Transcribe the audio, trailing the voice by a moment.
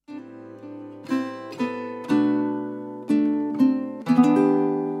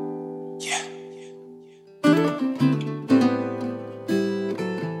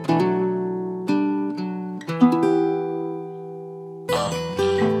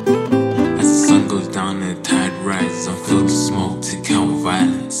goes down and the tide rises. I'm filled with smoke to count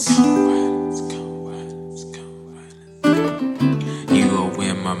violence. You are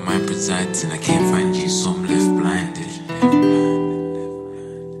where my mind presides, and I can't find you, so I'm left blinded.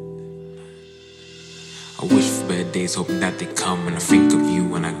 I wish for better days, hoping that they come, and I think of you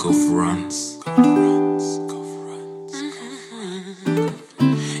when I go for runs.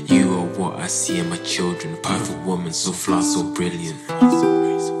 You are what I see in my children, a perfect woman, so flawed, so brilliant.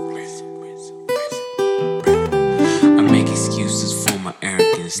 I make excuses for my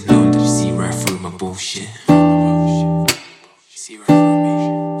arrogance, knowing that you see right through my bullshit.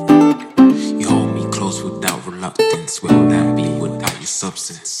 You hold me close without reluctance. Where would I be without your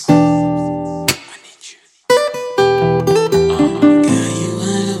substance?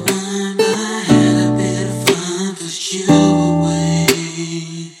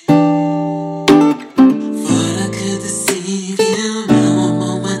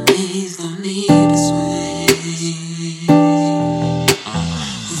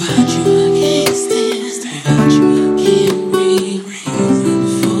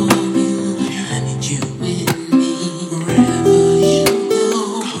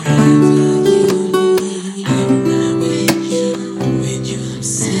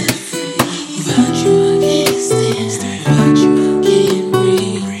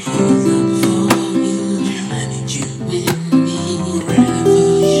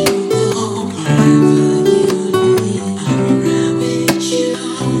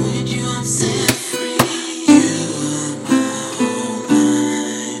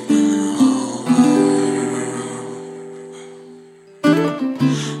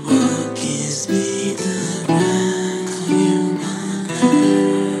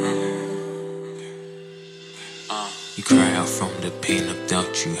 You cry out from the pain I've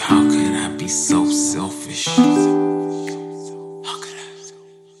dealt you. How could I be so selfish? How could I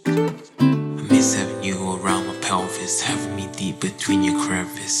miss having you around my pelvis, having me deep between your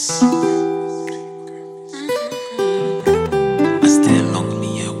crevice. I stand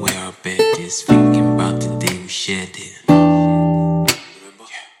lonely at where our bed is, thinking about the day we shared it.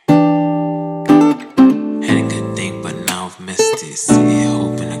 Had a good thing, but now I've missed it. Sitting here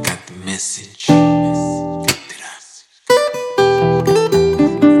hoping I got the message.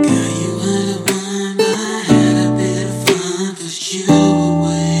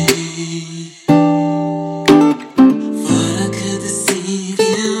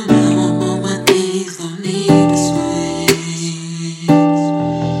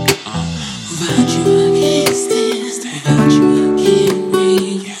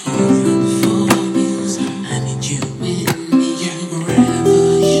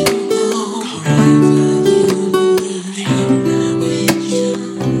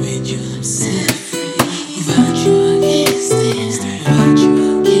 Sit